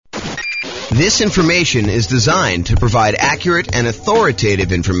This information is designed to provide accurate and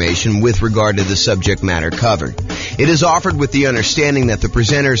authoritative information with regard to the subject matter covered. It is offered with the understanding that the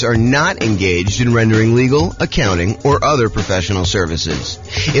presenters are not engaged in rendering legal, accounting, or other professional services.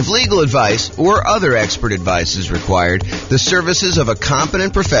 If legal advice or other expert advice is required, the services of a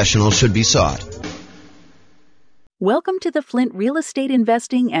competent professional should be sought. Welcome to the Flint Real Estate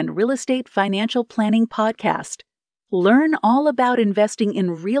Investing and Real Estate Financial Planning Podcast. Learn all about investing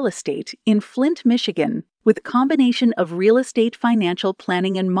in real estate in Flint, Michigan, with a combination of real estate financial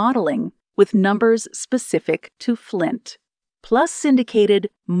planning and modeling, with numbers specific to Flint, plus syndicated,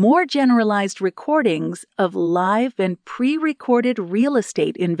 more generalized recordings of live and pre-recorded real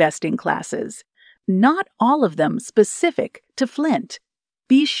estate investing classes, not all of them specific to Flint.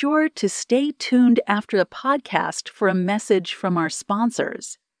 Be sure to stay tuned after the podcast for a message from our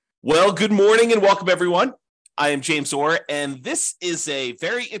sponsors. Well, good morning and welcome, everyone. I am James Orr, and this is a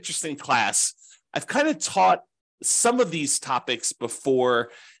very interesting class. I've kind of taught some of these topics before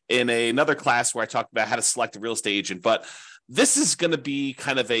in another class where I talked about how to select a real estate agent, but this is going to be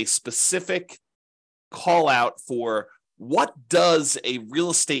kind of a specific call out for what does a real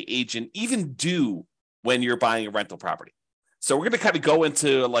estate agent even do when you're buying a rental property. So we're going to kind of go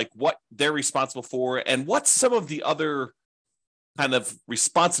into like what they're responsible for and what some of the other kind of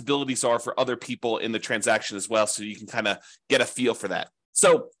responsibilities are for other people in the transaction as well, so you can kind of get a feel for that.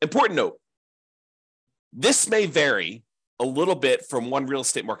 So, important note, this may vary a little bit from one real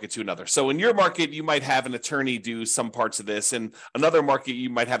estate market to another. So in your market, you might have an attorney do some parts of this. In another market, you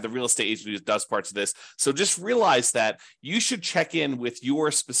might have the real estate agent who does parts of this. So just realize that you should check in with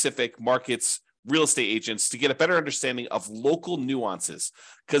your specific market's real estate agents to get a better understanding of local nuances,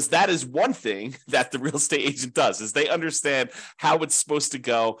 because that is one thing that the real estate agent does, is they understand how it's supposed to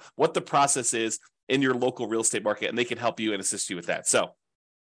go, what the process is in your local real estate market, and they can help you and assist you with that. So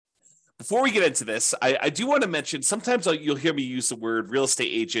before we get into this, I do want to mention, sometimes you'll hear me use the word real estate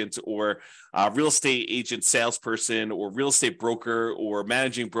agent or real estate agent salesperson or real estate broker or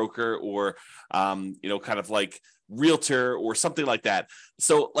managing broker or, kind of like realtor or something like that.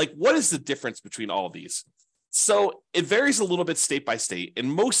 So like, what is the difference between all of these? So it varies a little bit state by state. In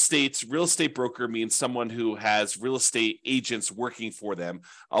most states, real estate broker means someone who has real estate agents working for them.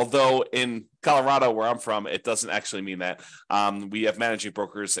 Although in Colorado, where I'm from, it doesn't actually mean that. We have managing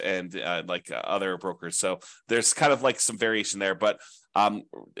brokers and other brokers. So there's kind of like some variation there. But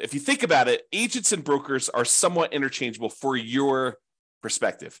if you think about it, agents and brokers are somewhat interchangeable for your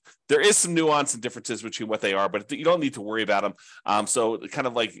perspective. There is some nuance and differences between what they are, but you don't need to worry about them. So kind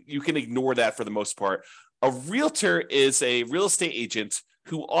of like you can ignore that for the most part. A realtor is a real estate agent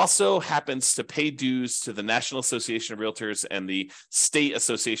who also happens to pay dues to the National Association of Realtors and the State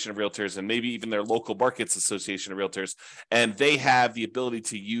Association of Realtors and maybe even their local markets association of realtors. And they have the ability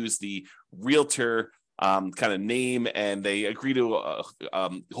to use the realtor kind of name, and they agree to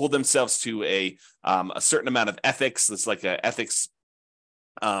hold themselves to a certain amount of ethics. It's like an ethics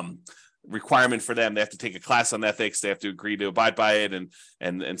requirement for them. They have to take a class on ethics. They have to agree to abide by it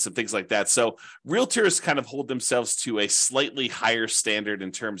and some things like that. So realtors kind of hold themselves to a slightly higher standard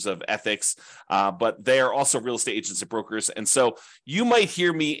in terms of ethics, but they are also real estate agents and brokers. And so you might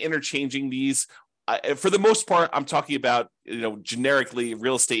hear me interchanging these. For the most part, I'm talking about, generically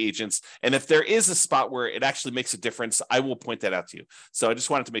real estate agents. And if there is a spot where it actually makes a difference, I will point that out to you. So I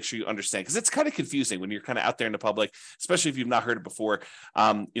just wanted to make sure you understand, because it's kind of confusing when you're kind of out there in the public, especially if you've not heard it before.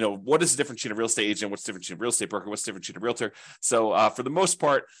 What is the difference between a real estate agent? What's the difference between a real estate broker? What's the difference between a realtor? So for the most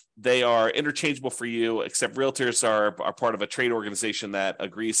part, they are interchangeable for you, except realtors are part of a trade organization that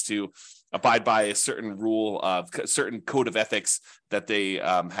agrees to abide by a certain rule, a certain code of ethics that they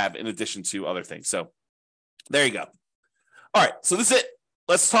have in addition to other things. So there you go. All right, so this is it.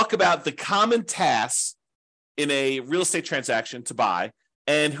 Let's talk about the common tasks in a real estate transaction to buy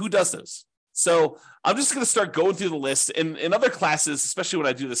and who does those. So I'm just going to start going through the list. In other classes, especially when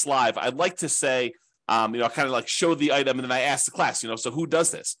I do this live, I'd like to say, kind of like show the item and then I ask the class, so who does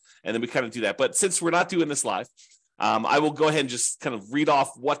this? And then we kind of do that. But since we're not doing this live, I will go ahead and just kind of read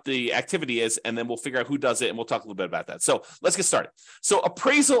off what the activity is, and then we'll figure out who does it, and we'll talk a little bit about that. So let's get started. So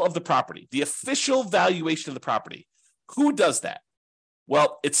appraisal of the property, the official valuation of the property. Who does that?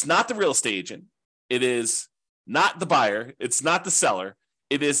 Well, it's not the real estate agent. It is not the buyer. It's not the seller.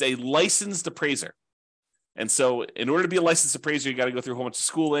 It is a licensed appraiser. And so in order to be a licensed appraiser, you got to go through a whole bunch of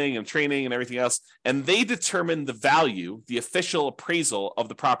schooling and training and everything else. And they determine the value, the official appraisal of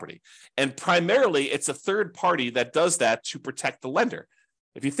the property. And primarily, it's a third party that does that to protect the lender.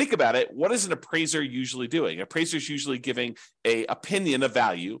 If you think about it, what is an appraiser usually doing? An appraiser is usually giving an opinion of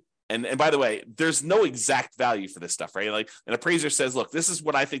value, And by the way, there's no exact value for this stuff, right? Like an appraiser says, look, this is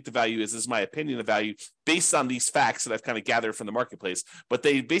what I think the value is. This is my opinion of value based on these facts that I've kind of gathered from the marketplace. But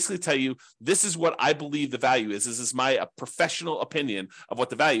they basically tell you, this is what I believe the value is. This is my professional opinion of what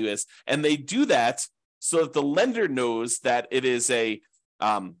the value is. And they do that so that the lender knows that it is a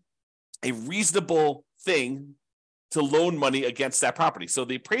reasonable thing to loan money against that property. So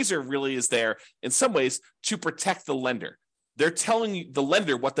the appraiser really is there in some ways to protect the lender. They're telling the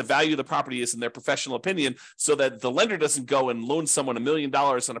lender what the value of the property is in their professional opinion, so that the lender doesn't go and loan someone $1 million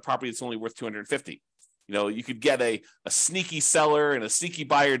on a property that's only worth $250,000. You could get a sneaky seller and a sneaky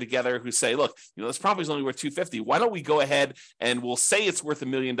buyer together who say, look, this property is only worth $250,000. Why don't we go ahead and we'll say it's worth $1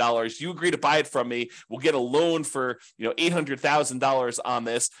 million. You agree to buy it from me. We'll get a loan for $800,000 on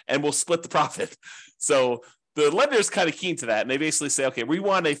this, and we'll split the profit. So the lender is kind of keen to that, and they basically say, okay, we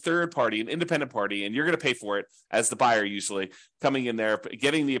want a third party, an independent party, and you're going to pay for it as the buyer, usually coming in there,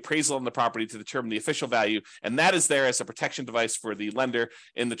 getting the appraisal on the property to determine the official value, and that is there as a protection device for the lender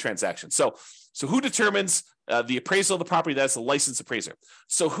in the transaction. So who determines the appraisal of the property? That's a licensed appraiser.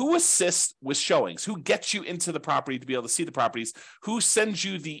 So who assists with showings? Who gets you into the property to be able to see the properties? Who sends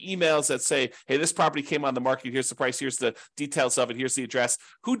you the emails that say, hey, this property came on the market, here's the price, here's the details of it, here's the address?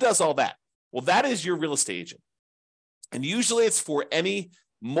 Who does all that? Well, that is your real estate agent. And usually it's for any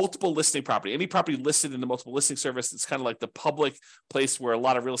multiple listing property, any property listed in the multiple listing service. It's kind of like the public place where a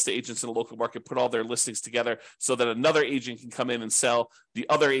lot of real estate agents in the local market put all their listings together so that another agent can come in and sell the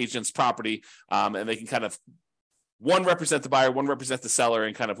other agent's property. And they can kind of one represent the buyer, one represent the seller,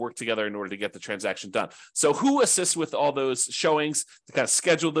 and kind of work together in order to get the transaction done. So who assists with all those showings to kind of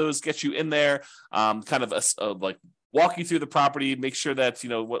schedule those, get you in there, like walk you through the property, make sure that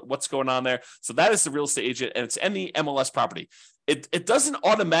what's going on there. So that is the real estate agent, and it's any MLS property. It doesn't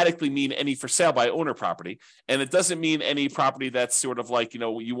automatically mean any for sale by owner property, and it doesn't mean any property that's sort of like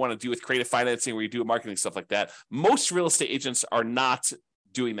you want to do with creative financing where you do marketing, stuff like that. Most real estate agents are not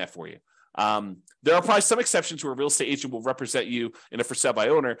doing that for you. There are probably some exceptions where a real estate agent will represent you in a for sale by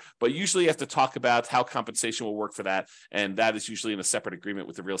owner, but usually you have to talk about how compensation will work for that, and that is usually in a separate agreement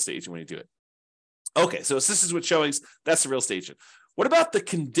with the real estate agent when you do it. Okay, so this is with showings. That's the real estate agent. What about the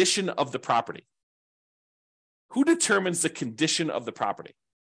condition of the property? Who determines the condition of the property?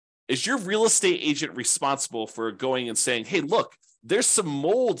 Is your real estate agent responsible for going and saying, hey, look, there's some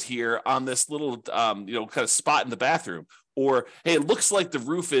mold here on this little, kind of spot in the bathroom? Or, hey, it looks like the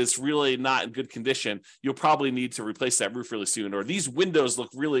roof is really not in good condition. You'll probably need to replace that roof really soon. Or these windows look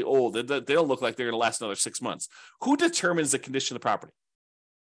really old. They don't look like they're going to last another 6 months. Who determines the condition of the property?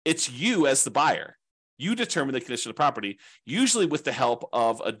 It's you as the buyer. You determine the condition of the property, usually with the help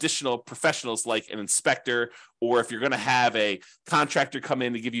of additional professionals like an inspector, or if you're going to have a contractor come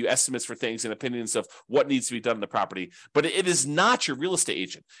in to give you estimates for things and opinions of what needs to be done in the property. But it is not your real estate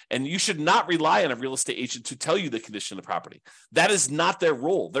agent, and you should not rely on a real estate agent to tell you the condition of the property. That is not their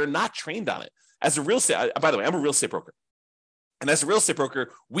role. They're not trained on it. As a real estate, by the way, I'm a real estate broker. And as a real estate broker,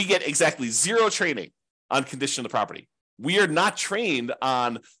 we get exactly zero training on condition of the property. We are not trained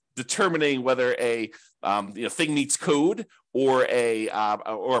on determining whether a thing meets code or a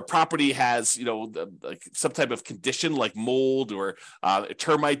property has like some type of condition like mold or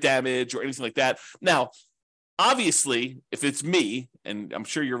termite damage or anything like that. Now, obviously, if it's me, and I'm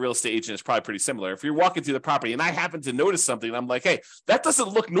sure your real estate agent is probably pretty similar, if you're walking through the property and I happen to notice something, and I'm like, hey, that doesn't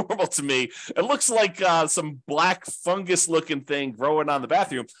look normal to me. It looks like some black fungus looking thing growing on the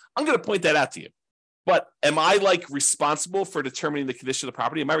bathroom. I'm going to point that out to you. But am I responsible for determining the condition of the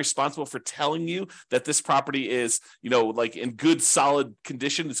property? Am I responsible for telling you that this property is, in good, solid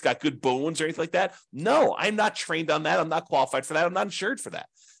condition? It's got good bones or anything like that? No, I'm not trained on that. I'm not qualified for that. I'm not insured for that.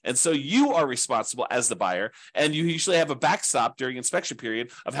 And so you are responsible as the buyer, and you usually have a backstop during inspection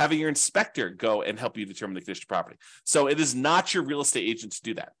period of having your inspector go and help you determine the condition of the property. So it is not your real estate agent to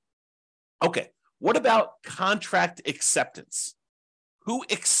do that. Okay, what about contract acceptance? Who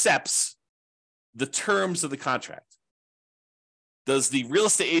accepts the terms of the contract? Does the real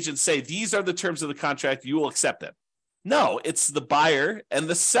estate agent say, these are the terms of the contract, you will accept them? No, it's the buyer and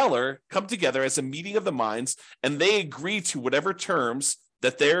the seller come together as a meeting of the minds, and they agree to whatever terms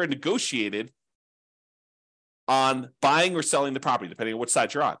that they're negotiated on buying or selling the property, depending on which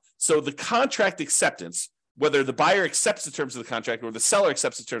side you're on. So the contract acceptance, whether the buyer accepts the terms of the contract or the seller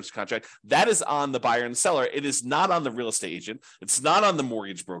accepts the terms of the contract, that is on the buyer and the seller. It is not on the real estate agent. It's not on the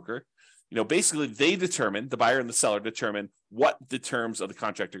mortgage broker. Basically, the buyer and the seller determine what the terms of the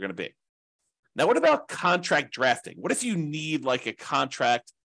contract are going to be. Now, what about contract drafting? What if you need a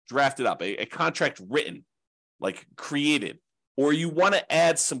contract drafted up, a contract written, created, or you want to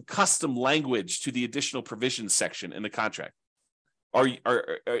add some custom language to the additional provisions section in the contract?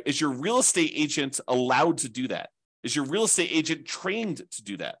 Is your real estate agent allowed to do that? Is your real estate agent trained to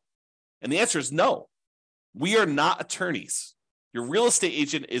do that? And the answer is no. We are not attorneys. Your real estate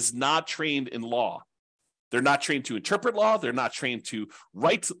agent is not trained in law. They're not trained to interpret law. They're not trained to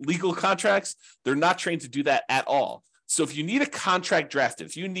write legal contracts. They're not trained to do that at all. So if you need a contract drafted,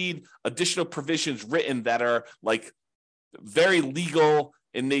 if you need additional provisions written that are like very legal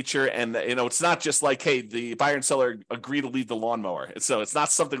in nature, and it's not just like, hey, the buyer and seller agree to leave the lawnmower. So it's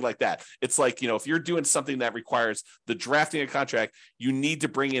not something like that. It's like, if you're doing something that requires the drafting of a contract, you need to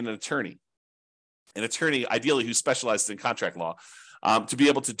bring in an attorney ideally who specializes in contract law, to be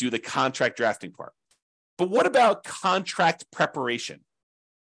able to do the contract drafting part. But what about contract preparation?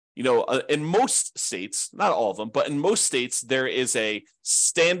 In most states, not all of them, but in most states, there is a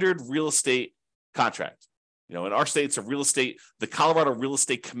standard real estate contract. In our states, the Colorado Real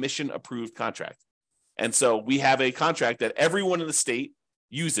Estate Commission approved contract. And so we have a contract that everyone in the state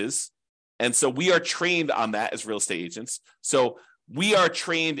uses. And so we are trained on that as real estate agents. So we are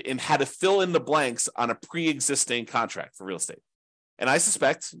trained in how to fill in the blanks on a pre-existing contract for real estate. And I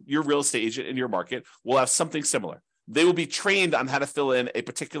suspect your real estate agent in your market will have something similar. They will be trained on how to fill in a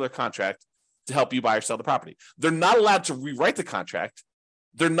particular contract to help you buy or sell the property. They're not allowed to rewrite the contract.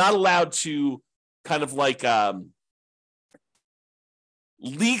 They're not allowed to kind of like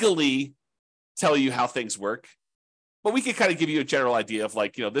legally tell you how things work. But we can kind of give you a general idea of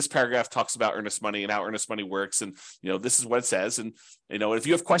like, this paragraph talks about earnest money and how earnest money works. And, this is what it says. And, if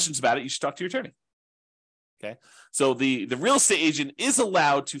you have questions about it, you should talk to your attorney. Okay. So the real estate agent is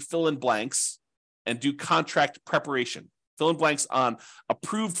allowed to fill in blanks and do contract preparation, fill in blanks on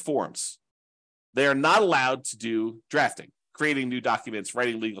approved forms. They are not allowed to do drafting, creating new documents,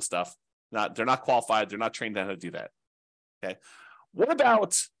 writing legal stuff. They're not qualified. They're not trained on how to do that. Okay. What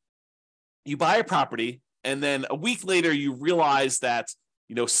about you buy a property and then a week later you realize that,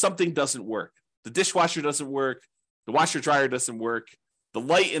 something doesn't work. The dishwasher doesn't work. The washer dryer doesn't work. The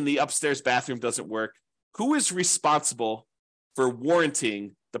light in the upstairs bathroom doesn't work. Who is responsible for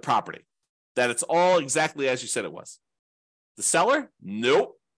warranting the property? That it's all exactly as you said it was. The seller?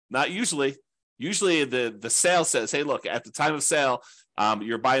 Nope, not usually. Usually the sale says, hey, look, at the time of sale,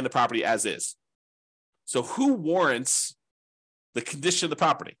 you're buying the property as is. So who warrants the condition of the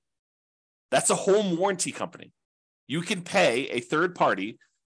property? That's a home warranty company. You can pay a third party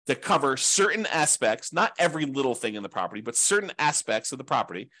to cover certain aspects, not every little thing in the property, but certain aspects of the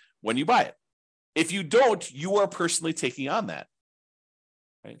property when you buy it. If you don't, you are personally taking on that.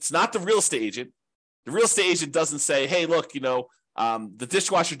 Right? It's not the real estate agent. The real estate agent doesn't say, hey, look, the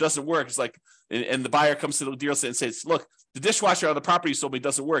dishwasher doesn't work. It's like, and the buyer comes to the dealer and says, look, the dishwasher on the property you sold me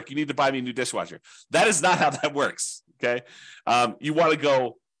doesn't work. You need to buy me a new dishwasher. That is not how that works. Okay. You want to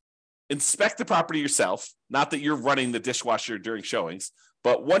go inspect the property yourself. Not that you're running the dishwasher during showings,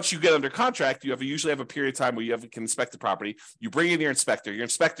 but once you get under contract, you usually have a period of time where you can inspect the property. You bring in your inspector. Your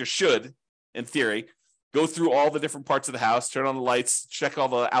inspector should, in theory, go through all the different parts of the house, turn on the lights, check all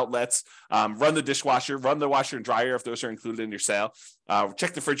the outlets, run the dishwasher, run the washer and dryer if those are included in your sale,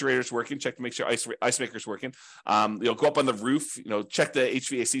 check the refrigerator's working, check to make sure ice maker's working, go up on the roof, check the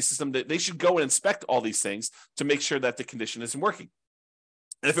HVAC system. They should go and inspect all these things to make sure that the condition isn't working.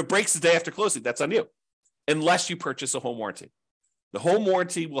 And if it breaks the day after closing, that's on you, unless you purchase a home warranty. The home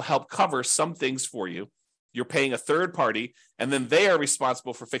warranty will help cover some things for you. You're paying a third party, and then they are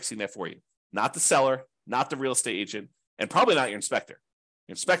responsible for fixing that for you. Not the seller, not the real estate agent, and probably not your inspector.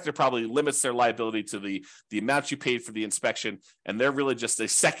 Your inspector probably limits their liability to the amount you paid for the inspection, and they're really just a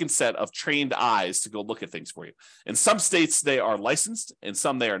second set of trained eyes to go look at things for you. In some states, they are licensed, and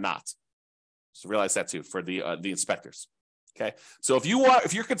some they are not. So realize that too for the inspectors. Okay, so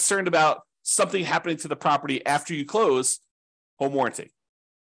if you're concerned about something happening to the property after you close, home warranty.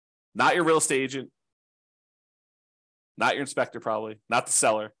 Not your real estate agent, not your inspector, probably not the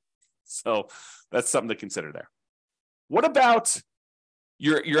seller. So that's something to consider there. What about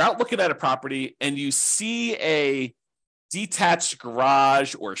you're out looking at a property and you see a detached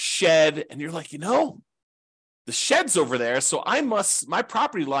garage or shed, and you're like, the shed's over there, so my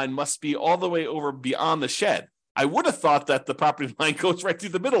property line must be all the way over beyond the shed. I would have thought that the property line goes right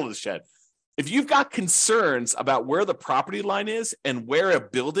through the middle of the shed. If you've got concerns about where the property line is and where a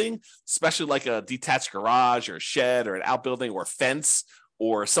building, especially like a detached garage or a shed or an outbuilding or a fence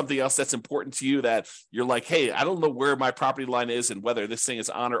or something else that's important to you, that you're like, hey, I don't know where my property line is and whether this thing is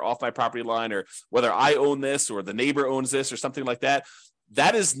on or off my property line, or whether I own this or the neighbor owns this or something like that,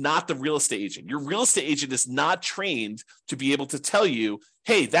 that is not the real estate agent. Your real estate agent is not trained to be able to tell you,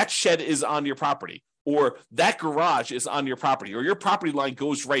 hey, that shed is on your property, or that garage is on your property, or your property line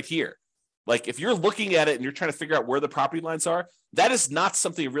goes right here. Like if you're looking at it and you're trying to figure out where the property lines are, that is not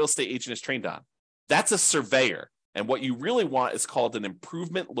something a real estate agent is trained on. That's a surveyor. And what you really want is called an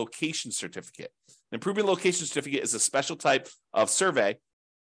improvement location certificate. An improvement location certificate is a special type of survey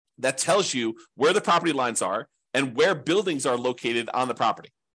that tells you where the property lines are and where buildings are located on the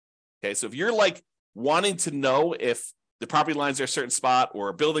property. Okay, so if you're like wanting to know if the property lines are a certain spot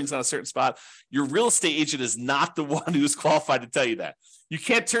or buildings on a certain spot, your real estate agent is not the one who's qualified to tell you that. You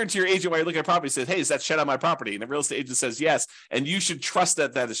can't turn to your agent while you're looking at property and say, hey, is that shed on my property? And the real estate agent says yes, and you should trust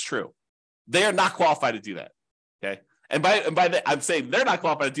that that is true. They are not qualified to do that. Okay. And by that, I'm saying they're not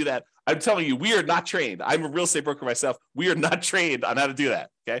qualified to do that. I'm telling you, we are not trained. I'm a real estate broker myself. We are not trained on how to do that.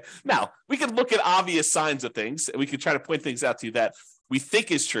 Okay. Now, we can look at obvious signs of things and we can try to point things out to you that we think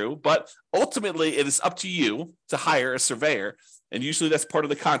is true, but ultimately it is up to you to hire a surveyor. And usually that's part of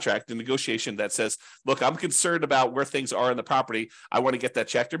the contract, the negotiation that says, look, I'm concerned about where things are in the property. I want to get that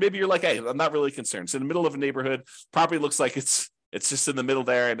checked. Or maybe you're like, hey, I'm not really concerned. It's in the middle of a neighborhood. Property looks like it's just in the middle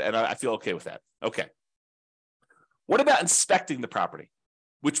there. And I feel okay with that. Okay. What about inspecting the property,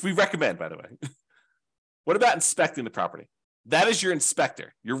 which we recommend, by the way? What about inspecting the property? That is your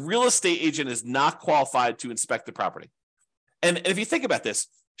inspector. Your real estate agent is not qualified to inspect the property. And if you think about this,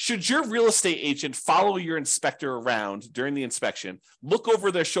 should your real estate agent follow your inspector around during the inspection, look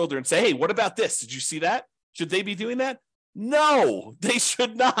over their shoulder and say, hey, what about this? Did you see that? Should they be doing that? No, they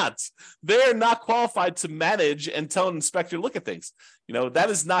should not. They're not qualified to manage and tell an inspector to look at things. You know, that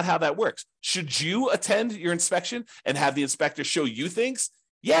is not how that works. Should you attend your inspection and have the inspector show you things?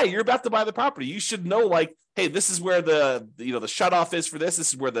 Yeah, you're about to buy the property. You should know, like, hey, this is where the shutoff is for this. This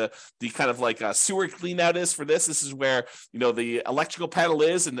is where the kind of like sewer clean out is for this. This is where, the electrical panel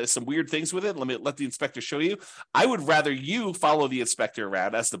is, and there's some weird things with it. Let the inspector show you. I would rather you follow the inspector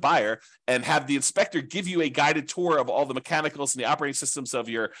around as the buyer and have the inspector give you a guided tour of all the mechanicals and the operating systems of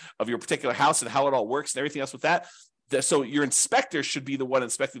your particular house and how it all works and everything else with that. So your inspector should be the one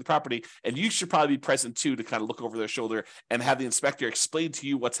inspecting the property, and you should probably be present too to kind of look over their shoulder and have the inspector explain to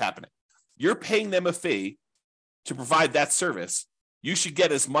you what's happening. You're paying them a fee to provide that service. You should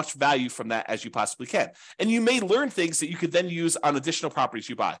get as much value from that as you possibly can. And you may learn things that you could then use on additional properties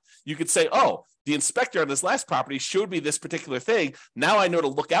you buy. You could say, oh, the inspector on this last property showed me this particular thing. Now I know to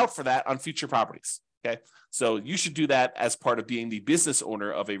look out for that on future properties. Okay. So you should do that as part of being the business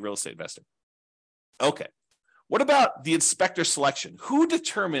owner of a real estate investor. Okay. What about the inspector selection? Who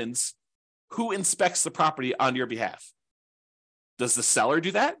determines who inspects the property on your behalf? Does the seller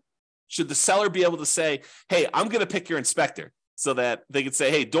do that? Should the seller be able to say, hey, I'm going to pick your inspector, so that they can say,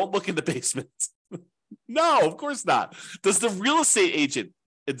 hey, don't look in the basement? No, of course not. Does the real estate agent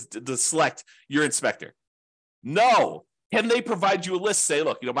select your inspector? No. Can they provide you a list? Say,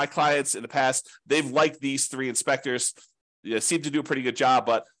 look, my clients in the past, they've liked these 3 inspectors, seem to do a pretty good job,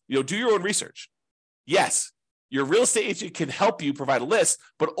 but do your own research. Yes. Your real estate agent can help you provide a list,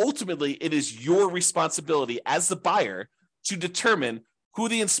 but ultimately it is your responsibility as the buyer to determine who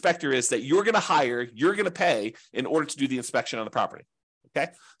the inspector is that you're going to hire, you're going to pay in order to do the inspection on the property.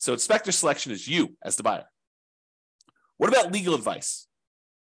 Okay? So inspector selection is you as the buyer. What about legal advice?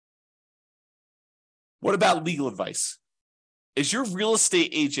 What about legal advice? Is your real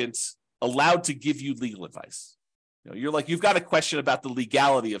estate agent allowed to give you legal advice? You're like, you've got a question about the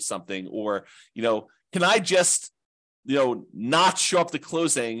legality of something, or, can I just, not show up to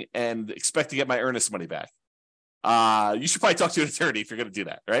closing and expect to get my earnest money back? You should probably talk to an attorney if you're going to do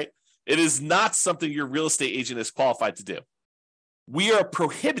that, right? It is not something your real estate agent is qualified to do. We are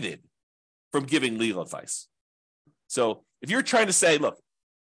prohibited from giving legal advice. So if you're trying to say, look,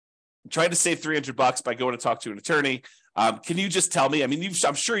 I'm trying to save $300 by going to talk to an attorney, can you just tell me? I mean,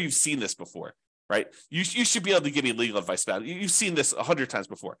 I'm sure you've seen this before, right? You should be able to give me legal advice about it. You've seen this 100 times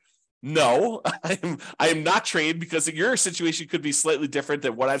before. No, I am not trained, because your situation could be slightly different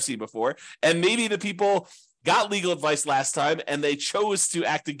than what I've seen before. And maybe the people got legal advice last time and they chose to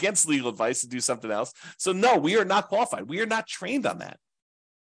act against legal advice and do something else. So no, we are not qualified. We are not trained on that.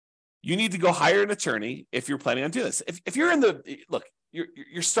 You need to go hire an attorney if you're planning on doing this. If you're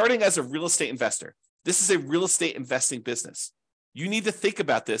you're starting as a real estate investor. This is a real estate investing business. You need to think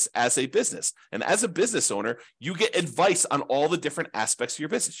about this as a business. And as a business owner, you get advice on all the different aspects of your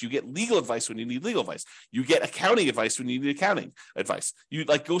business. You get legal advice when you need legal advice. You get accounting advice when you need accounting advice. You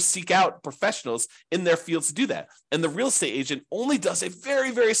go seek out professionals in their fields to do that. And the real estate agent only does a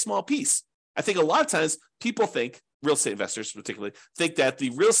very, very small piece. I think a lot of times people think, real estate investors particularly, think that the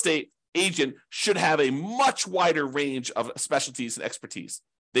real estate agent should have a much wider range of specialties and expertise.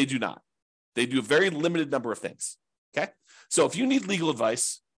 They do not. They do a very limited number of things. Okay. So if you need legal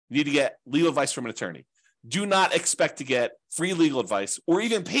advice, you need to get legal advice from an attorney. Do not expect to get free legal advice or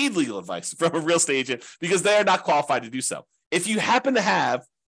even paid legal advice from a real estate agent because they are not qualified to do so. If you happen to have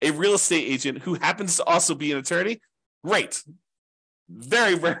a real estate agent who happens to also be an attorney, great.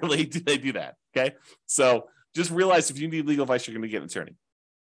 Very rarely do they do that, okay? So just realize if you need legal advice, you're going to get an attorney.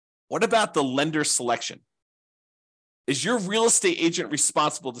 What about the lender selection? Is your real estate agent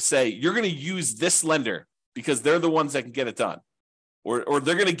responsible to say, you're going to use this lender because they're the ones that can get it done? Or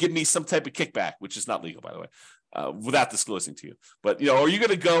they're going to give me some type of kickback, which is not legal, by the way, without disclosing to you. But, are you going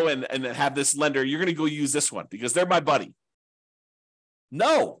to go and have this lender, you're going to go use this one because they're my buddy?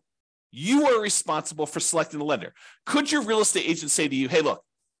 No, you are responsible for selecting the lender. Could your real estate agent say to you, hey, look,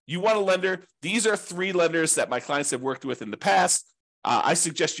 you want a lender? These are 3 lenders that my clients have worked with in the past. I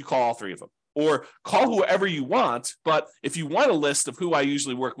suggest you call all 3 of them. Or call whoever you want, but if you want a list of who I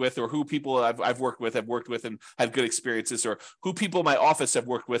usually work with or who people I've worked with and have good experiences, or who people in my office have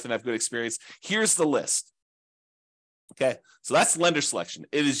worked with and have good experience, here's the list. Okay, so that's lender selection.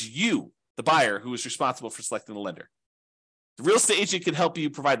 It is you, the buyer, who is responsible for selecting the lender. The real estate agent can help you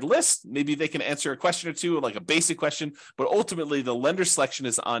provide the list. Maybe they can answer a question or two, like a basic question, but ultimately the lender selection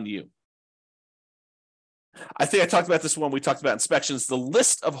is on you. I think I talked about this when we talked about inspections, the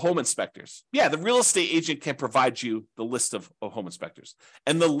list of home inspectors. Yeah, the real estate agent can provide you the list of home inspectors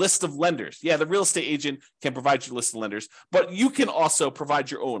and the list of lenders. Yeah, the real estate agent can provide you the list of lenders, but you can also provide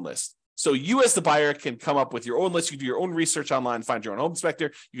your own list. So you as the buyer can come up with your own list. You can do your own research online, find your own home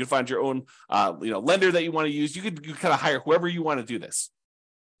inspector. You can find your own lender that you want to use. You kind of hire whoever you want to do this.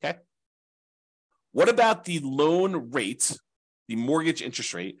 Okay. What about the loan rate, the mortgage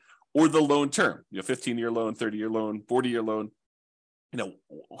interest rate, or the loan term, 15-year loan, 30-year loan, 40-year loan?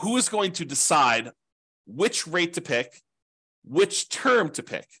 Who is going to decide which rate to pick, which term to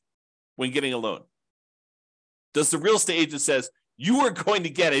pick when getting a loan? Does the real estate agent says, you are going to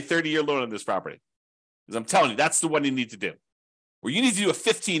get a 30-year loan on this property? Because I'm telling you, that's the one you need to do. Or you need to do a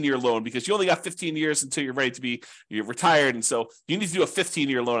 15-year loan because you only got 15 years until you're retired. And so you need to do a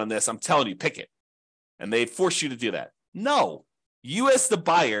 15-year loan on this. I'm telling you, pick it. And they force you to do that. No, you as the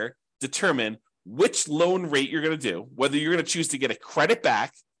buyer determine which loan rate you're going to do, whether you're going to choose to get a credit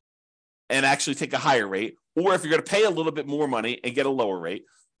back and actually take a higher rate, or if you're going to pay a little bit more money and get a lower rate,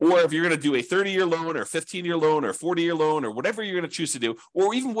 or if you're going to do a 30-year loan or 15-year loan or 40-year loan or whatever you're going to choose to do,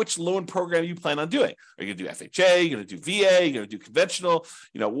 or even which loan program you plan on doing. Are you going to do FHA? You're going to do VA? You're going to do conventional?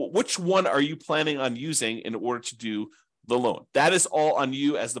 Which one are you planning on using in order to do the loan? That is all on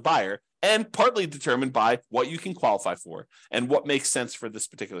you as the buyer, and partly determined by what you can qualify for and what makes sense for this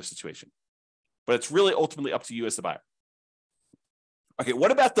particular situation. But it's really ultimately up to you as the buyer. Okay,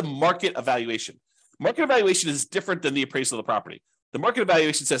 what about the market evaluation? Market evaluation is different than the appraisal of the property. The market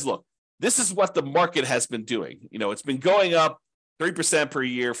evaluation says, look, this is what the market has been doing. It's been going up 3% per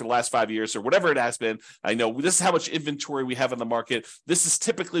year for the last 5 years or whatever it has been. I know this is how much inventory we have in the market. This is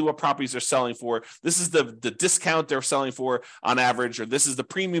typically what properties are selling for. This is the discount they're selling for on average, or this is the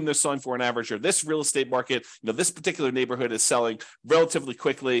premium they're selling for on average, or this real estate market, this particular neighborhood is selling relatively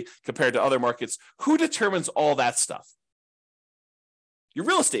quickly compared to other markets. Who determines all that stuff? Your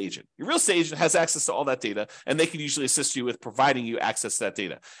real estate agent. Your real estate agent has access to all that data, and they can usually assist you with providing you access to that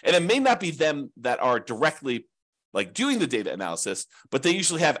data. And it may not be them that are directly doing the data analysis, but they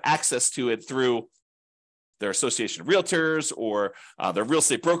usually have access to it through their association of realtors or their real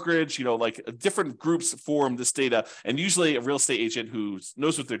estate brokerage. Different groups form this data, and usually a real estate agent who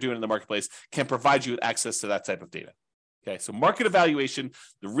knows what they're doing in the marketplace can provide you with access to that type of data. Okay, so market evaluation,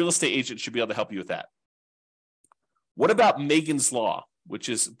 the real estate agent should be able to help you with that. What about Megan's Law, which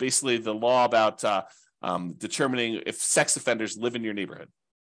is basically the law about determining if sex offenders live in your neighborhood?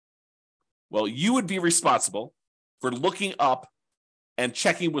 Well, you would be responsible for looking up and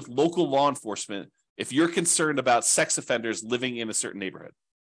checking with local law enforcement if you're concerned about sex offenders living in a certain neighborhood.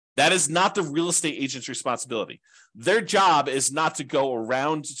 That is not the real estate agent's responsibility. Their job is not to go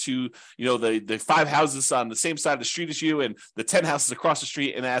around to, the 5 houses on the same side of the street as you and the 10 houses across the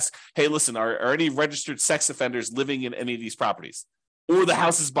street and ask, hey, listen, are any registered sex offenders living in any of these properties? Or the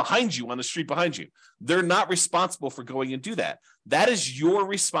houses behind you, on the street behind you. They're not responsible for going and do that. That is your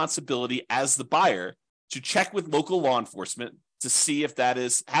responsibility as the buyer to check with local law enforcement to see if that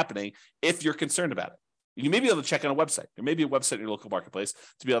is happening, if you're concerned about it. You may be able to check on a website. There may be a website in your local marketplace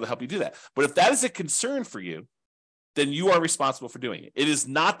to be able to help you do that. But if that is a concern for you, then you are responsible for doing it. It is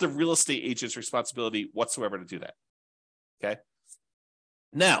not the real estate agent's responsibility whatsoever to do that. Okay?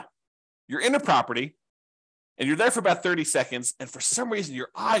 Now, you're in a property, and you're there for about 30 seconds, and for some reason, your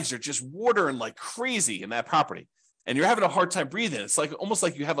eyes are just watering like crazy in that property. and you're having a hard time breathing. It's like almost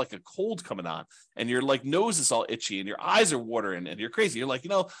like you have like a cold coming on, and your like nose is all itchy and your eyes are watering and you're crazy. You're like,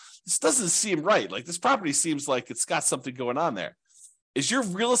 this doesn't seem right. Like this property seems like it's got something going on there. Is your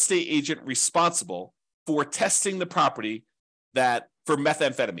real estate agent responsible for testing the property for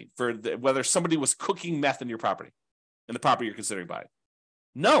methamphetamine, whether somebody was cooking meth in your property, in the property you're considering buying?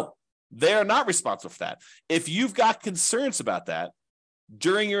 No, they are not responsible for that. If you've got concerns about that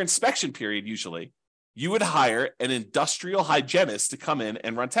during your inspection period, usually you would hire an industrial hygienist to come in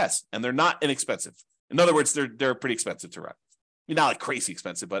and run tests, and they're not inexpensive. In other words, they're pretty expensive to run. I mean, not like crazy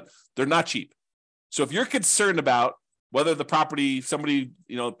expensive, but they're not cheap. So if you're concerned about whether the property, somebody,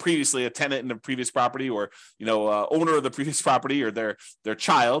 previously a tenant in the previous property or, owner of the previous property or their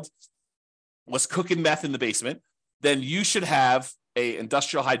child was cooking meth in the basement, then you should have an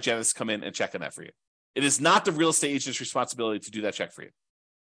industrial hygienist come in and check on that for you. It is not the real estate agent's responsibility to do that check for you.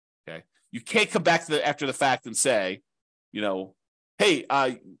 Okay. You can't come back after the fact and say, hey,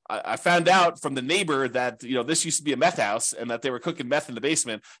 I found out from the neighbor that, this used to be a meth house and that they were cooking meth in the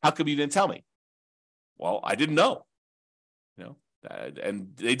basement. How come you didn't tell me? Well, I didn't know.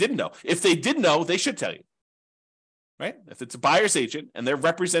 And they didn't know. If they did know, they should tell you, right? If it's a buyer's agent and they're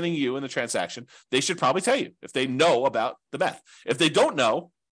representing you in the transaction, they should probably tell you if they know about the meth. If they don't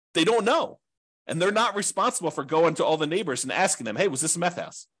know, they don't know. And they're not responsible for going to all the neighbors and asking them, hey, was this a meth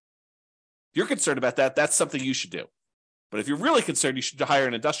house? If you're concerned about that, that's something you should do. But if you're really concerned, you should hire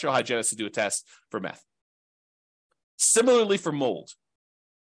an industrial hygienist to do a test for meth. Similarly for mold.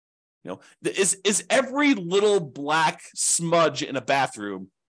 Is every little black smudge in a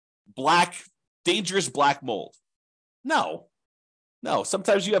bathroom dangerous black mold? No.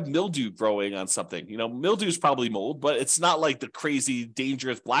 Sometimes you have mildew growing on something. Mildew is probably mold, but it's not like the crazy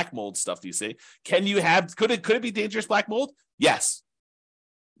dangerous black mold stuff you see. Could it be dangerous black mold? Yes.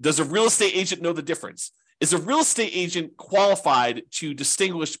 Does a real estate agent know the difference? Is a real estate agent qualified to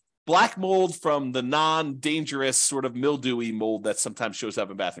distinguish black mold from the non-dangerous sort of mildewy mold that sometimes shows up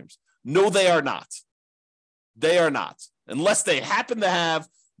in bathrooms? No, they are not. They are not. Unless they happen to have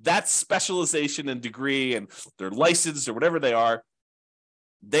that specialization and degree and they're licensed or whatever they are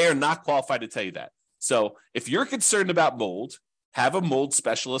not qualified to tell you that. So if you're concerned about mold, have a mold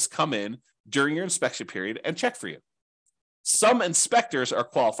specialist come in during your inspection period and check for you. Some inspectors are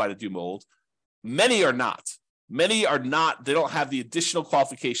qualified to do mold. Many are not. Many are not. They don't have the additional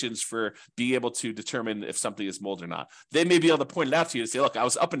qualifications for being able to determine if something is mold or not. They may be able to point it out to you and say, look, I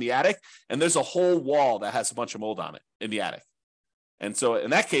was up in the attic and there's a whole wall that has a bunch of mold on it in the attic. And so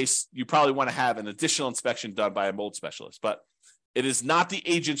in that case, you probably want to have an additional inspection done by a mold specialist. But it is not the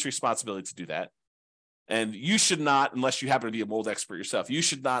agent's responsibility to do that. And you should not, unless you happen to be a mold expert yourself, you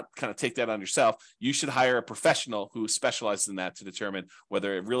should not kind of take that on yourself. You should hire a professional who specializes in that to determine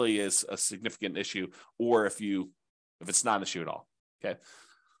whether it really is a significant issue or if it's not an issue at all. Okay.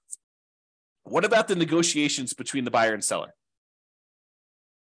 What about the negotiations between the buyer and seller?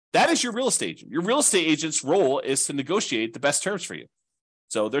 That is your real estate agent. Your real estate agent's role is to negotiate the best terms for you.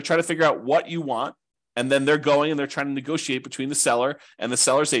 So they're trying to figure out what you want, and then they're going and they're trying to negotiate between the seller and the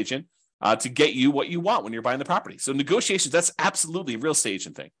seller's agent to get you what you want when you're buying the property. So negotiations, that's absolutely a real estate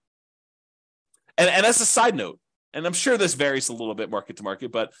agent thing. And as a side note, and I'm sure this varies a little bit market to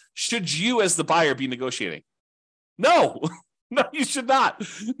market, but should you as the buyer be negotiating? No, no, you should not.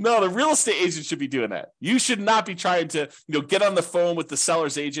 No, the real estate agent should be doing that. You should not be trying to get on the phone with the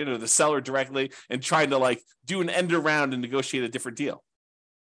seller's agent or the seller directly and trying to do an end around and negotiate a different deal.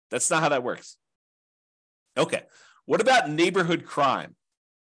 That's not how that works. Okay, what about neighborhood crime?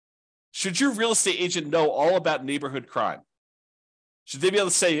 Should your real estate agent know all about neighborhood crime? Should they be able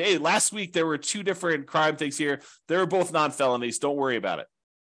to say, hey, last week there were 2 different crime things here. They were both non-felonies. Don't worry about it.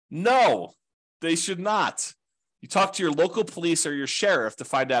 No, they should not. You talk to your local police or your sheriff to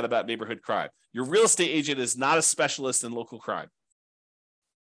find out about neighborhood crime. Your real estate agent is not a specialist in local crime.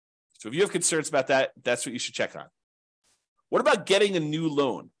 So if you have concerns about that, that's what you should check on. What about getting a new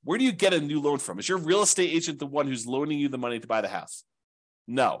loan? Where do you get a new loan from? Is your real estate agent the one who's loaning you the money to buy the house?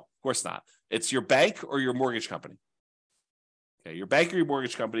 No, of course not. It's your bank or your mortgage company. Okay, your bank or your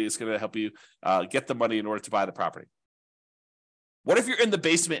mortgage company is going to help you get the money in order to buy the property. What if you're in the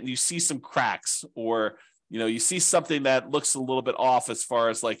basement and you see some cracks or you see something that looks a little bit off as far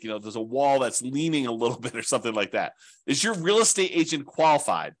as there's a wall that's leaning a little bit or something like that? Is your real estate agent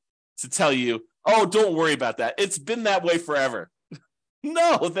qualified to tell you, oh, don't worry about that. It's been that way forever?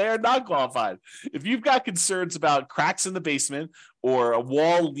 No, they are not qualified. If you've got concerns about cracks in the basement or a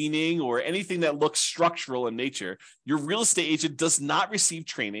wall leaning or anything that looks structural in nature, your real estate agent does not receive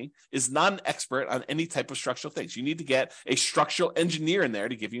training, is not an expert on any type of structural things. You need to get a structural engineer in there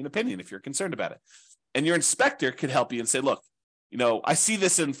to give you an opinion if you're concerned about it. And your inspector could help you and say, look, I see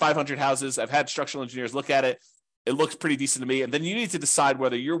this in 500 houses. I've had structural engineers look at it. It looks pretty decent to me. And then you need to decide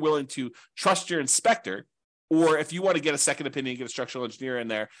whether you're willing to trust your inspector, or if you want to get a second opinion, get a structural engineer in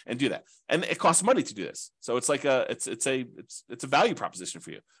there and do that. And it costs money to do this. So it's like it's a value proposition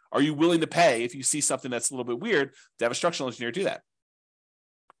for you. Are you willing to pay if you see something that's a little bit weird to have a structural engineer do that?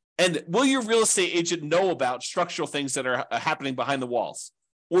 And will your real estate agent know about structural things that are happening behind the walls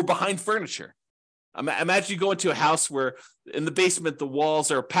or behind furniture? Imagine you go into a house where in the basement, the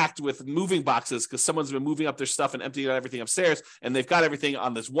walls are packed with moving boxes because someone's been moving up their stuff and emptying out everything upstairs, and they've got everything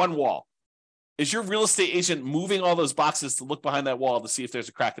on this one wall. Is your real estate agent moving all those boxes to look behind that wall to see if there's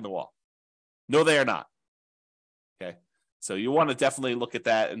a crack in the wall? No, they are not. Okay. So you want to definitely look at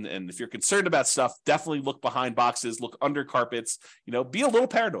that. And if you're concerned about stuff, definitely look behind boxes, look under carpets, be a little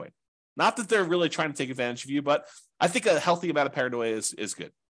paranoid. Not that they're really trying to take advantage of you, but I think a healthy amount of paranoia is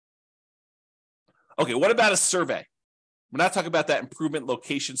good. Okay, what about a survey? We're not talking about that improvement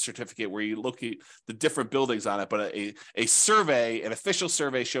location certificate where you locate the different buildings on it, but a survey, an official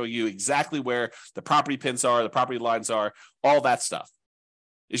survey showing you exactly where the property pins are, the property lines are, all that stuff.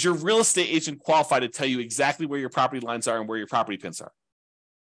 Is your real estate agent qualified to tell you exactly where your property lines are and where your property pins are?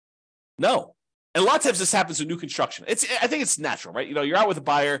 No. And a lot of times this happens with new construction. I think it's natural, right? You're out with a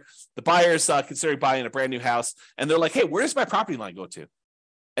buyer. The buyer's considering buying a brand new house, and they're like, hey, where does my property line go to?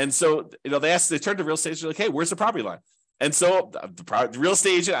 And so, they turn to real estate agent, like, hey, where's the property line? And so the real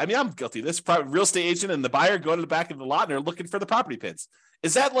estate agent, I'm guilty of this, real estate agent and the buyer go to the back of the lot and they're looking for the property pins.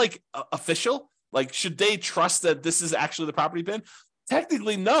 Is that official? Should they trust that this is actually the property pin?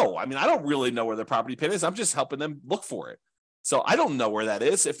 Technically, no. I don't really know where the property pin is. I'm just helping them look for it. So I don't know where that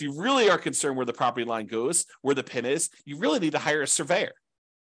is. If you really are concerned where the property line goes, where the pin is, you really need to hire a surveyor.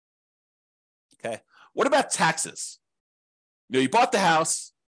 Okay. What about taxes? You bought the house.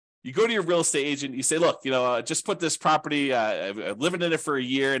 You go to your real estate agent, you say, look, just put this property, I'm living in it for a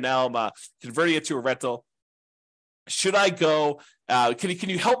year, and now I'm converting it to a rental. Should I go? Can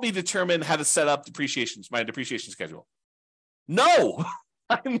you help me determine how to set up my depreciation schedule? No,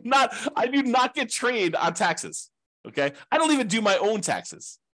 I do not get trained on taxes. Okay. I don't even do my own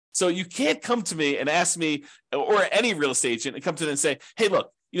taxes. So you can't come to me and ask me, or any real estate agent, and come to them and say, hey,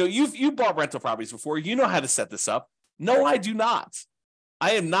 look, you bought rental properties before. You know how to set this up. No, I do not.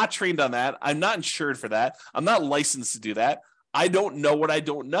 I am not trained on that. I'm not insured for that. I'm not licensed to do that. I don't know what I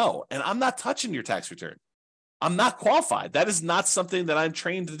don't know. And I'm not touching your tax return. I'm not qualified. That is not something that I'm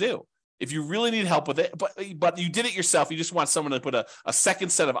trained to do. If you really need help with it, but you did it yourself, you just want someone to put a second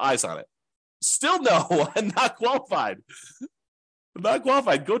set of eyes on it. Still no, I'm not qualified. I'm not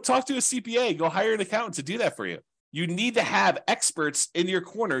qualified. Go talk to a CPA. Go hire an accountant to do that for you. You need to have experts in your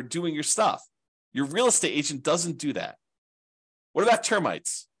corner doing your stuff. Your real estate agent doesn't do that. What about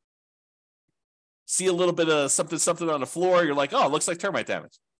termites? See a little bit of something on the floor. You're like, oh, it looks like termite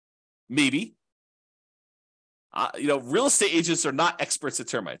damage. Maybe. Real estate agents are not experts at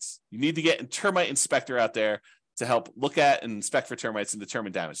termites. You need to get a termite inspector out there to help look at and inspect for termites and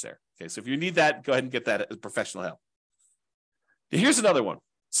determine damage there. Okay, so if you need that, go ahead and get that as professional help. Here's another one.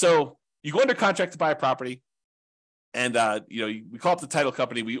 So you go under contract to buy a property. And, we call up the title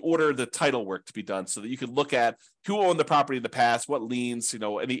company. We order the title work to be done so that you can look at who owned the property in the past, what liens,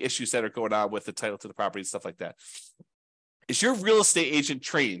 any issues that are going on with the title to the property and stuff like that. Is your real estate agent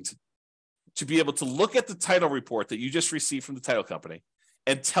trained to be able to look at the title report that you just received from the title company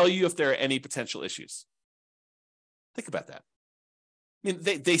and tell you if there are any potential issues? Think about that.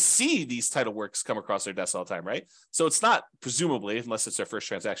 They see these title works come across their desk all the time, right? So it's not, presumably, unless it's their first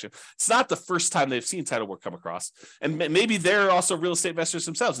transaction, it's not the first time they've seen title work come across. And maybe they're also real estate investors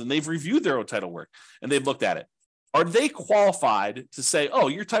themselves, and they've reviewed their own title work, and they've looked at it. Are they qualified to say, oh,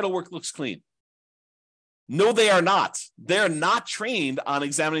 your title work looks clean? No, they are not. They're not trained on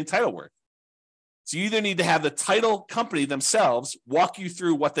examining title work. So you either need to have the title company themselves walk you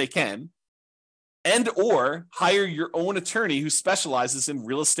through what they can, and or hire your own attorney who specializes in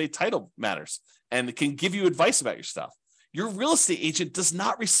real estate title matters and can give you advice about your stuff. Your real estate agent does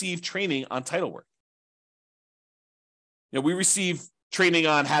not receive training on title work. We receive training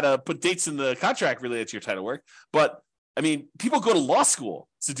on how to put dates in the contract related to your title work, but people go to law school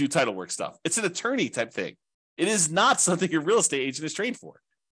to do title work stuff. It's an attorney type thing. It is not something your real estate agent is trained for.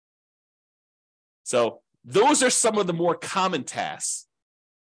 So those are some of the more common tasks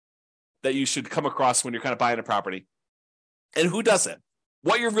that you should come across when you're kind of buying a property. And who doesn't?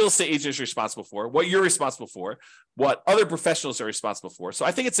 What your real estate agent is responsible for, what you're responsible for, what other professionals are responsible for. So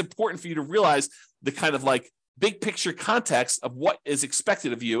I think it's important for you to realize the kind of big picture context of what is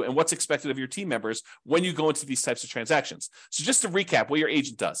expected of you and what's expected of your team members when you go into these types of transactions. So just to recap what your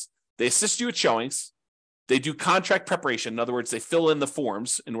agent does. They assist you with showings. They do contract preparation. In other words, they fill in the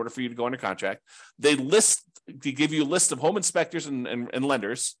forms in order for you to go under contract. They give you a list of home inspectors and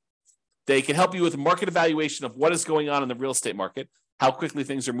lenders. They can help you with market evaluation of what is going on in the real estate market, how quickly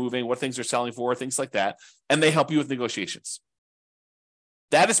things are moving, what things are selling for, things like that. And they help you with negotiations.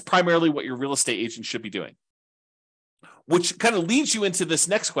 That is primarily what your real estate agent should be doing, which kind of leads you into this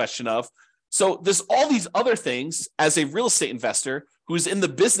next question of, so there's all these other things as a real estate investor who's in the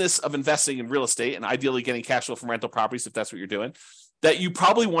business of investing in real estate and ideally getting cash flow from rental properties, if that's what you're doing, that you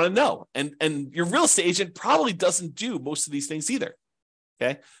probably want to know. And your real estate agent probably doesn't do most of these things either.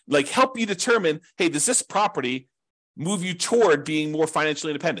 Okay. Like help you determine, hey, does this property move you toward being more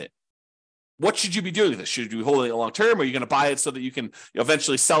financially independent? What should you be doing with this? Should you be holding it long term? Or are you going to buy it so that you can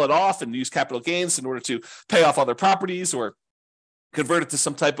eventually sell it off and use capital gains in order to pay off other properties, or convert it to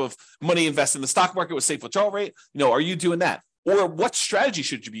some type of money invest in the stock market with safe withdrawal rate? Are you doing that? Or what strategy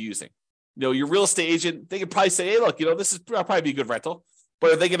should you be using? Your real estate agent, they could probably say, hey, look, this is probably be a good rental.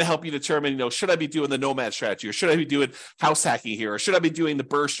 But are they going to help you determine, should I be doing the nomad strategy, or should I be doing house hacking here, or should I be doing the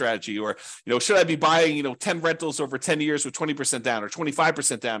BRRRR strategy, or should I be buying 10 rentals over 10 years with 20% down, or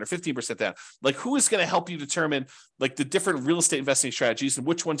 25% down, or 15% down? Like, who is going to help you determine like the different real estate investing strategies and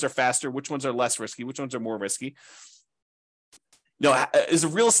which ones are faster, which ones are less risky, which ones are more risky? Is a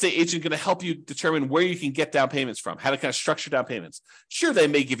real estate agent going to help you determine where you can get down payments from, how to kind of structure down payments? Sure, they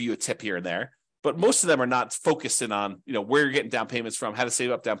may give you a tip here and there, but most of them are not focused in on, where you're getting down payments from, how to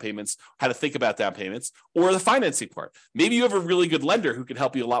save up down payments, how to think about down payments, or the financing part. Maybe you have a really good lender who can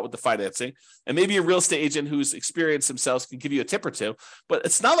help you a lot with the financing, and maybe a real estate agent who's experienced themselves can give you a tip or two, but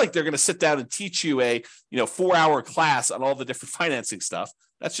it's not like they're going to sit down and teach you a, 4-hour class on all the different financing stuff.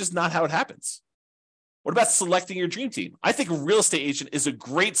 That's just not how it happens. What about selecting your dream team? I think a real estate agent is a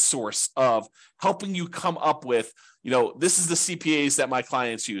great source of helping you come up with, this is the CPAs that my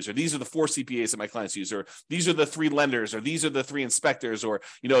clients use, or these are the 4 CPAs that my clients use, or these are the 3 lenders, or these are the 3 inspectors, or,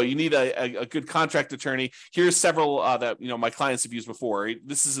 you need a good contract attorney. Here's several that, my clients have used before.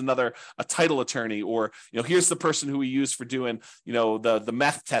 This is a title attorney, or, here's the person who we use for doing, the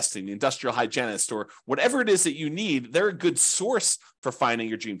meth testing, the industrial hygienist, or whatever it is that you need. They're a good source for finding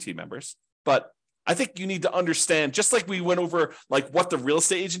your dream team members. But I think you need to understand, just like we went over like what the real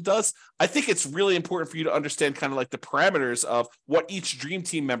estate agent does, I think it's really important for you to understand kind of like the parameters of what each dream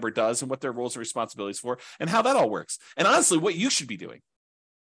team member does and what their roles and responsibilities for and how that all works. And honestly, what you should be doing,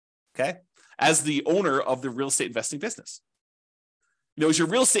 okay, as the owner of the real estate investing business. Is your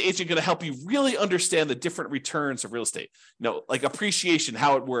real estate agent going to help you really understand the different returns of real estate? Like appreciation,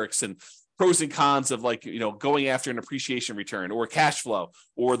 how it works, and pros and cons of going after an appreciation return, or cash flow,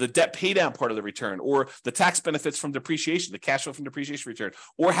 or the debt pay down part of the return, or the tax benefits from depreciation, the cash flow from depreciation return,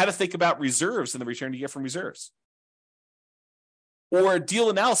 or how to think about reserves and the return you get from reserves, or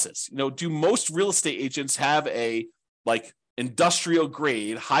deal analysis. Do most real estate agents have a industrial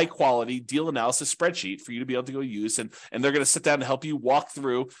grade, high quality deal analysis spreadsheet for you to be able to go use? And they're going to sit down and help you walk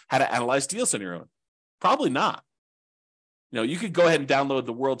through how to analyze deals on your own? Probably not. You could go ahead and download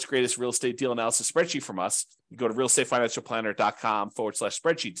the world's greatest real estate deal analysis spreadsheet from us. You go to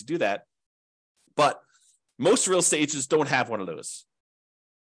realestatefinancialplanner.com/spreadsheet to do that. But most real estate agents don't have one of those.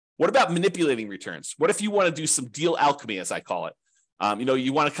 What about manipulating returns? What if you want to do some deal alchemy, as I call it?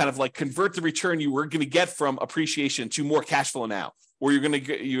 You want to kind of like convert the return you were going to get from appreciation to more cash flow now, or you're going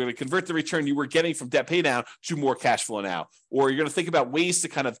to convert the return you were getting from debt pay down to more cash flow now, or you're going to think about ways to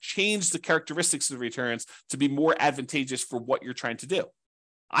kind of change the characteristics of the returns to be more advantageous for what you're trying to do.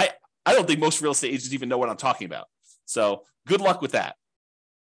 I don't think most real estate agents even know what I'm talking about. So good luck with that.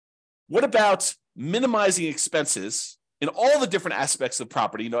 What about minimizing expenses in all the different aspects of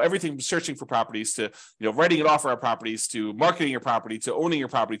property? Everything from searching for properties to, writing an offer on properties, to marketing your property, to owning your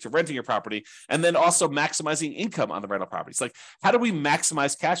property, to renting your property, and then also maximizing income on the rental properties. Like, how do we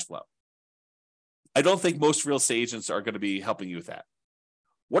maximize cash flow? I don't think most real estate agents are going to be helping you with that.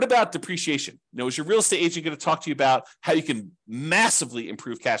 What about depreciation? Is your real estate agent going to talk to you about how you can massively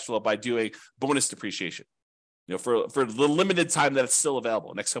improve cash flow by doing bonus depreciation? For the limited time that it's still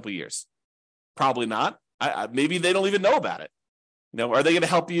available, next couple of years? Probably not. Maybe they don't even know about it. Are they going to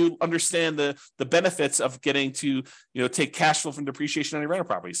help you understand the benefits of getting to, take cash flow from depreciation on your rental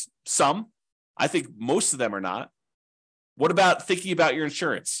properties? Some. I think most of them are not. What about thinking about your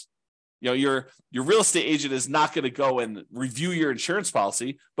insurance? Your real estate agent is not going to go and review your insurance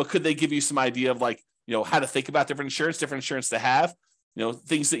policy, but could they give you some idea of how to think about different insurance to have,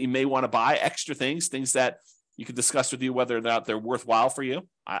 things that you may want to buy, extra things that you could discuss with you whether or not they're worthwhile for you?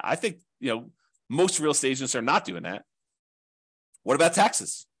 I think, most real estate agents are not doing that. What about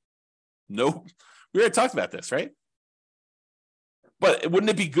taxes? No, we already talked about this, right? But wouldn't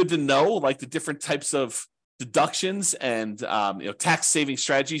it be good to know the different types of deductions and tax saving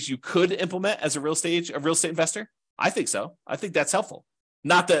strategies you could implement as a real estate investor? I think so. I think that's helpful.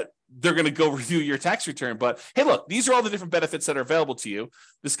 Not that they're going to go review your tax return, but hey, look, these are all the different benefits that are available to you.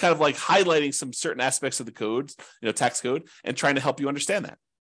 This is kind of like highlighting some certain aspects of the code, tax code, and trying to help you understand that.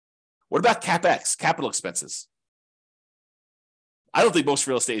 What about CapEx, capital expenses? I don't think most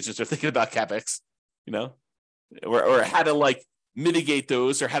real estate agents are thinking about CapEx, or how to mitigate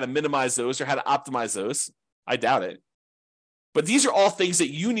those, or how to minimize those, or how to optimize those. I doubt it. But these are all things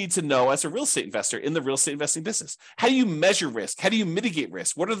that you need to know as a real estate investor in the real estate investing business. How do you measure risk? How do you mitigate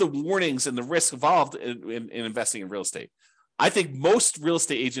risk? What are the warnings and the risks involved in investing in real estate? I think most real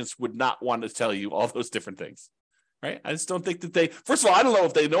estate agents would not want to tell you all those different things, right? I just don't think that first of all, I don't know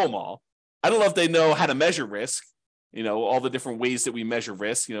if they know them all. I don't know if they know how to measure risk. All the different ways that we measure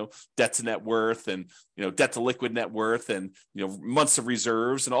risk, debt to net worth and, debt to liquid net worth and, months of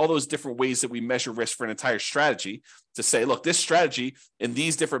reserves and all those different ways that we measure risk for an entire strategy to say, look, this strategy in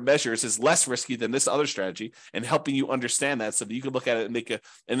these different measures is less risky than this other strategy, and helping you understand that so that you can look at it and make an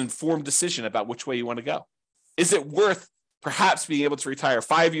informed decision about which way you want to go. Is it worth perhaps being able to retire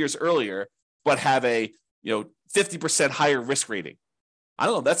 5 years earlier, but have a, 50% higher risk rating? I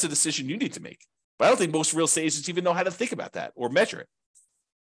don't know. That's a decision you need to make. But I don't think most real estate agents even know how to think about that or measure it.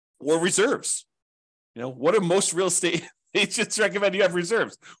 Or reserves. What do most real estate agents recommend you have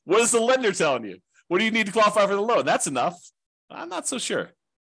reserves? What is the lender telling you? What do you need to qualify for the loan? That's enough. I'm not so sure.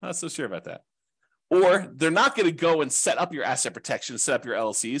 Not so sure about that. Or they're not going to go and set up your asset protection, set up your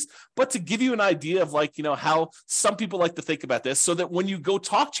LLCs, but to give you an idea of how some people like to think about this, so that when you go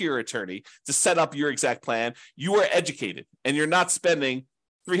talk to your attorney to set up your exact plan, you are educated and you're not spending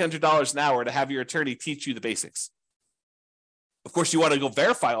 $300 an hour to have your attorney teach you the basics. Of course, you want to go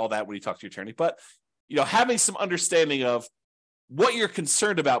verify all that when you talk to your attorney, but having some understanding of what you're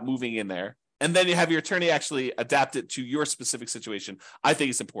concerned about moving in there, and then you have your attorney actually adapt it to your specific situation, I think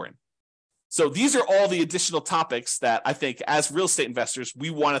is important. So these are all the additional topics that I think as real estate investors,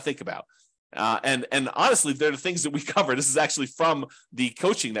 we want to think about. And honestly, they're the things that we cover. This is actually from the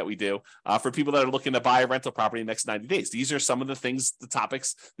coaching that we do for people that are looking to buy a rental property in the next 90 days. These are some of the things, the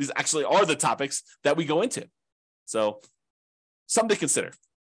topics. These actually are the topics that we go into. So something to consider.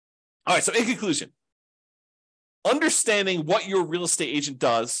 All right. So in conclusion, understanding what your real estate agent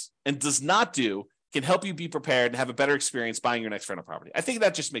does and does not do can help you be prepared and have a better experience buying your next rental property. I think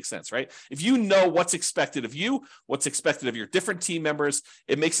that just makes sense, right? If you know what's expected of you, what's expected of your different team members,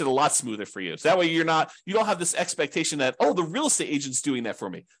 it makes it a lot smoother for you. So that way you don't have this expectation that, oh, the real estate agent's doing that for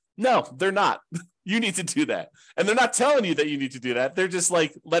me. No, they're not. You need to do that. And they're not telling you that you need to do that. They're just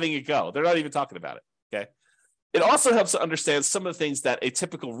letting it go. They're not even talking about it. Okay. It also helps to understand some of the things that a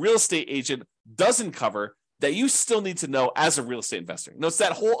typical real estate agent doesn't cover that you still need to know as a real estate investor. It's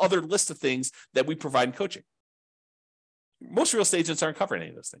that whole other list of things that we provide in coaching. Most real estate agents aren't covering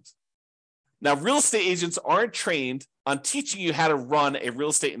any of those things. Now, real estate agents aren't trained on teaching you how to run a real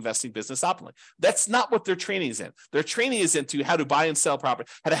estate investing business optimally. That's not what their training is in. Their training is into how to buy and sell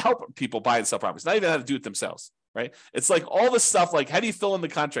property, how to help people buy and sell properties, not even how to do it themselves, right? It's all this stuff how do you fill in the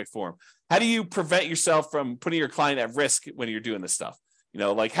contract form? How do you prevent yourself from putting your client at risk when you're doing this stuff?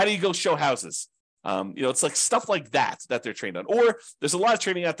 How do you go show houses? It's stuff like that they're trained on. Or there's a lot of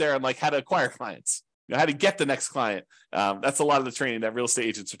training out there on how to acquire clients, how to get the next client. That's a lot of the training that real estate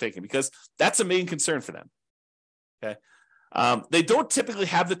agents are taking because that's a main concern for them. Okay. They don't typically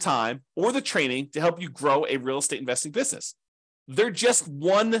have the time or the training to help you grow a real estate investing business. They're just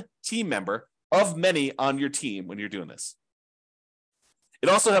one team member of many on your team when you're doing this. It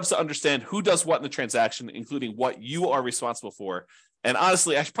also helps to understand who does what in the transaction, including what you are responsible for. And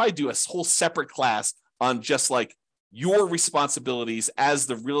honestly, I should probably do a whole separate class on just your responsibilities as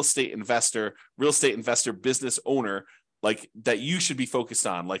the real estate investor business owner, that you should be focused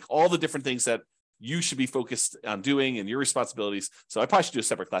on, all the different things that you should be focused on doing and your responsibilities. So I probably should do a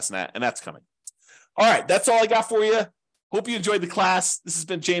separate class on that, and that's coming. All right, that's all I got for you. Hope you enjoyed the class. This has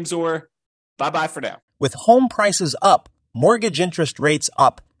been James Orr. Bye-bye for now. With home prices up, mortgage interest rates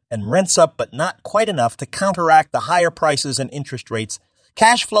up, and rents up but not quite enough to counteract the higher prices and interest rates,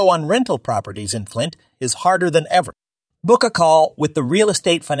 cash flow on rental properties in Flint is harder than ever. Book a call with the Real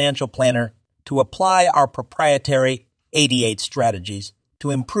Estate Financial Planner to apply our proprietary 88 strategies to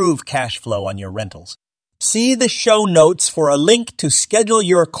improve cash flow on your rentals. See the show notes for a link to schedule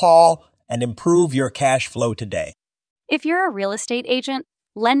your call and improve your cash flow today. If you're a real estate agent,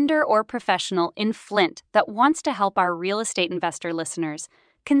 lender, or professional in Flint that wants to help our real estate investor listeners,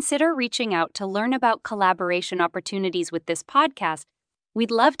 consider reaching out to learn about collaboration opportunities with this podcast. We'd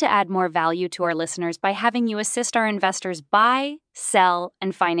love to add more value to our listeners by having you assist our investors buy, sell,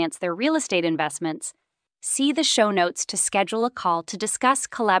 and finance their real estate investments. See the show notes to schedule a call to discuss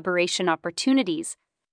collaboration opportunities